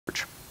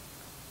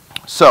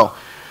So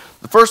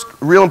the first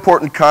real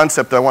important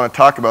concept I want to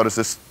talk about is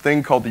this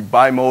thing called the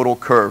bimodal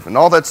curve. And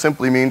all that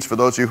simply means, for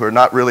those of you who are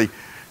not really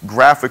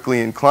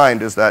graphically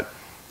inclined, is that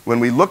when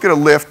we look at a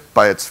lift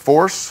by its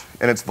force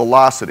and its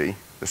velocity,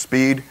 the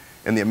speed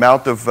and the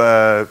amount of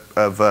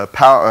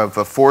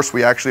force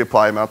we actually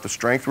apply, amount of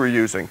strength we're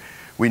using,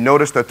 we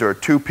notice that there are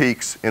two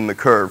peaks in the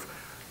curve.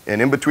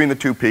 And in between the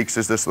two peaks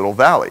is this little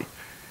valley.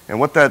 And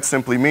what that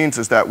simply means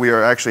is that we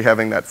are actually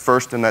having that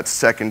first and that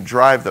second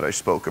drive that I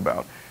spoke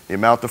about. The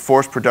amount of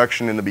force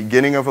production in the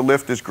beginning of a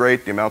lift is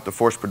great. The amount of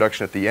force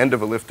production at the end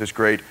of a lift is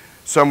great.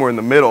 Somewhere in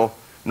the middle,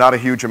 not a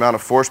huge amount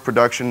of force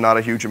production, not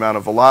a huge amount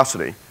of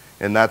velocity.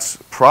 And that's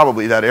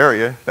probably that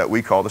area that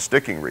we call the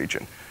sticking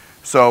region.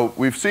 So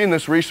we've seen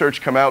this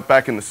research come out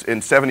back in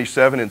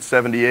 77 and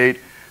 78.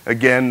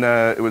 Again,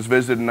 it was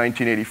visited in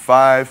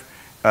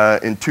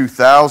 1985. In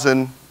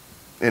 2000,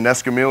 in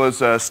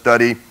Escamilla's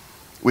study,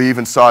 we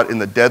even saw it in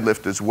the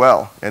deadlift as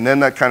well. And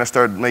then that kind of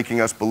started making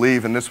us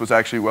believe, and this was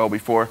actually well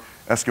before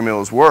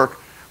Escamilla's work,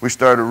 we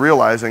started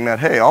realizing that,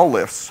 hey, all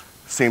lifts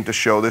seem to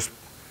show this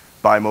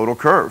bimodal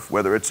curve,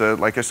 whether it's,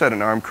 like I said,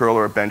 an arm curl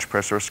or a bench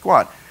press or a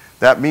squat.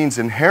 That means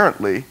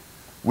inherently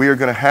we are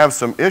going to have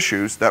some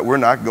issues that we're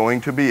not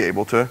going to be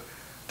able to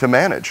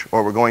manage,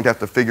 or we're going to have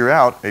to figure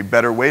out a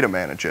better way to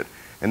manage it.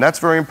 And that's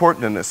very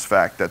important in this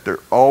fact, that there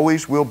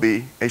always will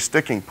be a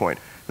sticking point.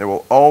 There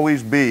will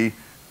always be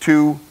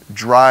two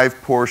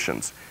drive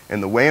portions.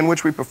 And the way in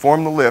which we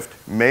perform the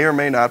lift may or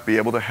may not be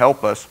able to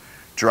help us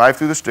drive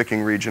through the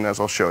sticking region, as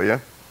I'll show you,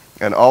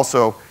 and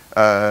also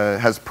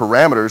has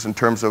parameters in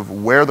terms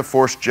of where the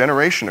force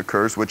generation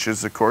occurs, which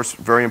is, of course,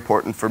 very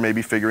important for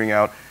maybe figuring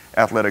out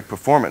athletic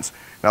performance.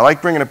 Now, I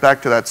like bringing it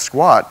back to that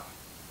squat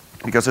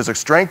because as a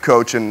strength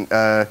coach, and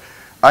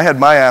I had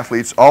my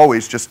athletes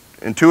always just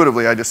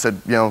intuitively, I just said,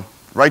 you know,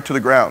 right to the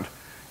ground.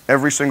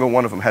 Every single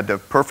one of them had to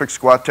have perfect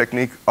squat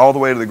technique all the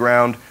way to the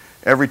ground,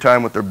 every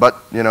time with their butt,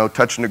 you know,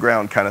 touching the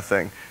ground kind of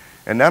thing.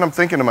 And now I'm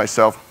thinking to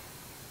myself,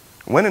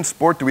 when in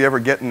sport do we ever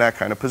get in that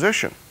kind of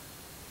position?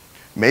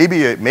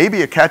 Maybe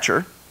a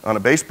catcher on a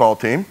baseball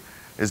team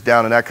is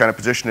down in that kind of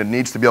position and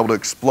needs to be able to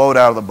explode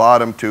out of the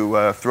bottom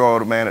to throw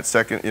out a man at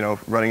second, you know,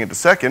 running into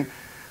second.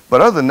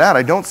 But other than that,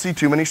 I don't see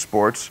too many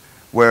sports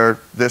where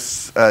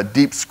this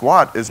deep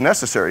squat is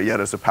necessary. Yet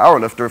as a power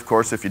lifter, of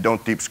course, if you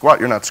don't deep squat,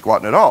 you're not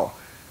squatting at all,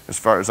 as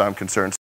far as I'm concerned.